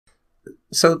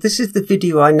So this is the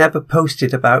video I never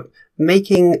posted about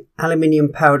making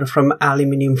aluminium powder from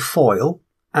aluminium foil.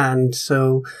 And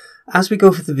so as we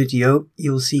go through the video,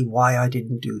 you'll see why I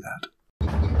didn't do that.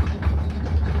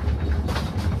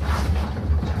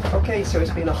 Okay, so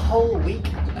it's been a whole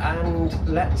week, and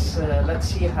let's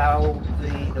see how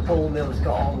the ball mill has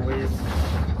got on with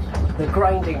the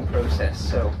grinding process.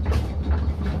 So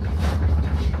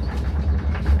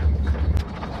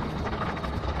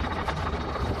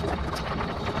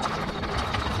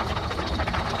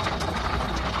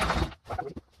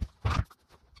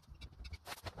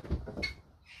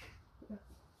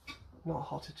not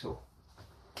hot at all.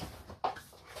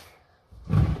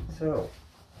 So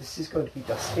this is going to be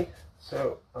dusty,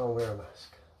 so I'll wear a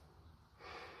mask.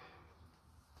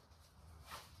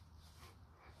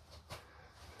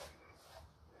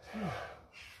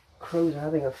 Crows are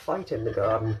having a fight in the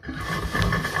garden.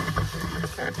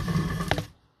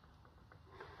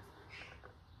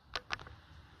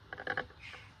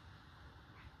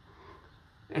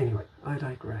 Anyway, I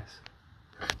digress.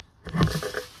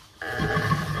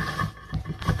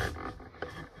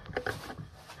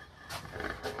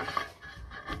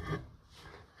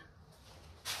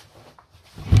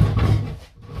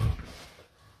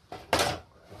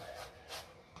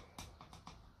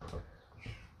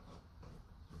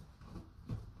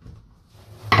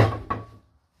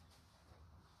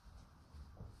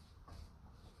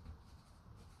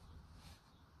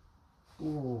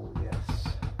 Ooh,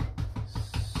 yes,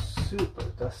 super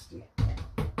dusty.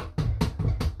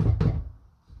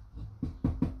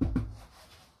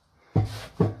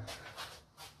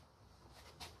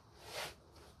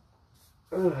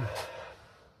 Ugh.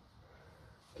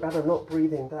 Glad I'm not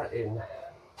breathing that in.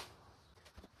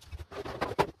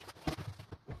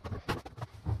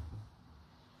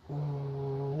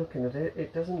 Looking at it,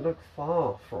 it doesn't look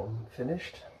far from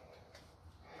finished.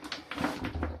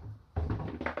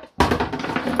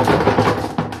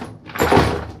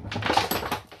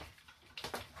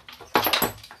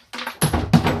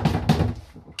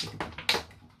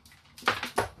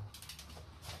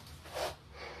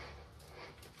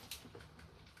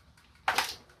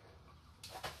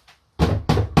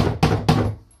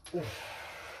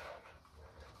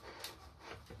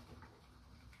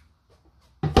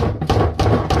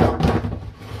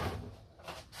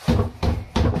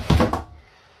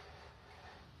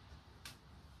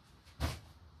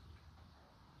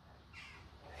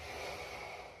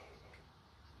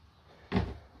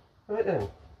 Right then.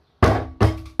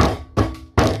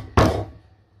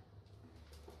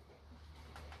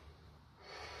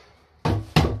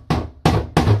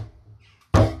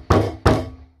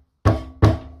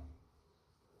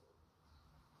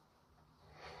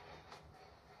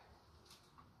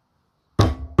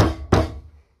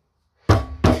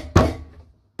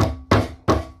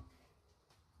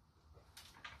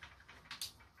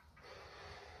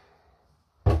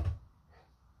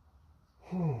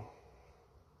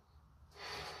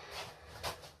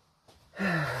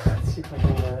 Let's see if I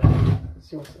can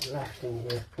see what's left in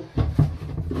here.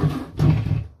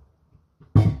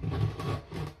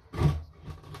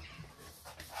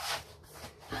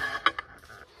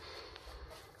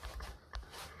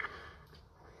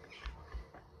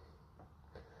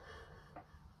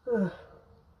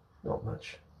 Not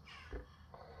much.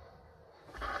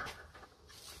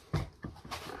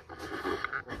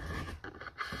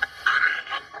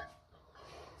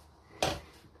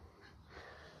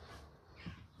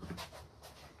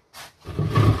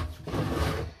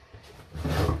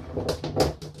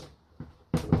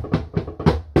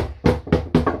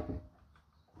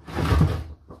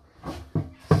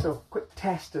 So, quick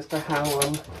test as to how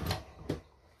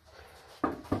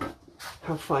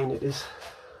fine it is.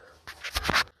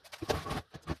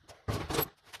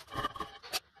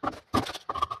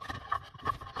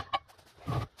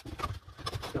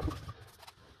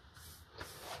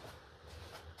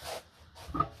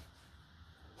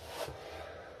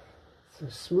 So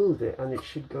smooth it and it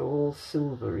should go all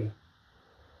silvery.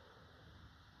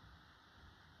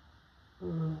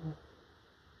 Wow.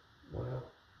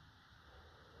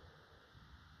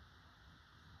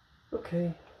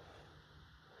 Okay.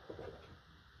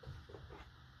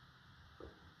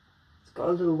 It's got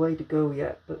a little way to go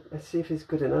yet, but let's see if it's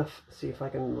good enough. See if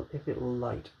it'll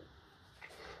light.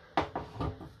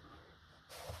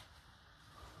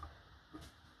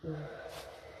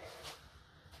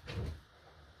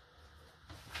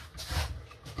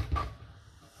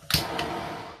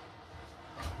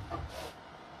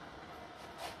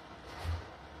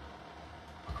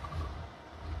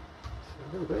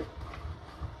 A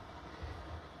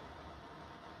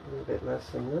little bit less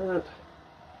than that.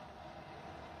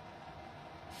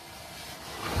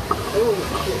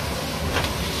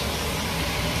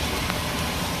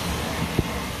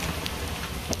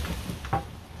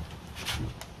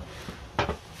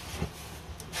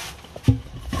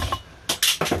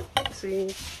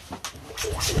 See.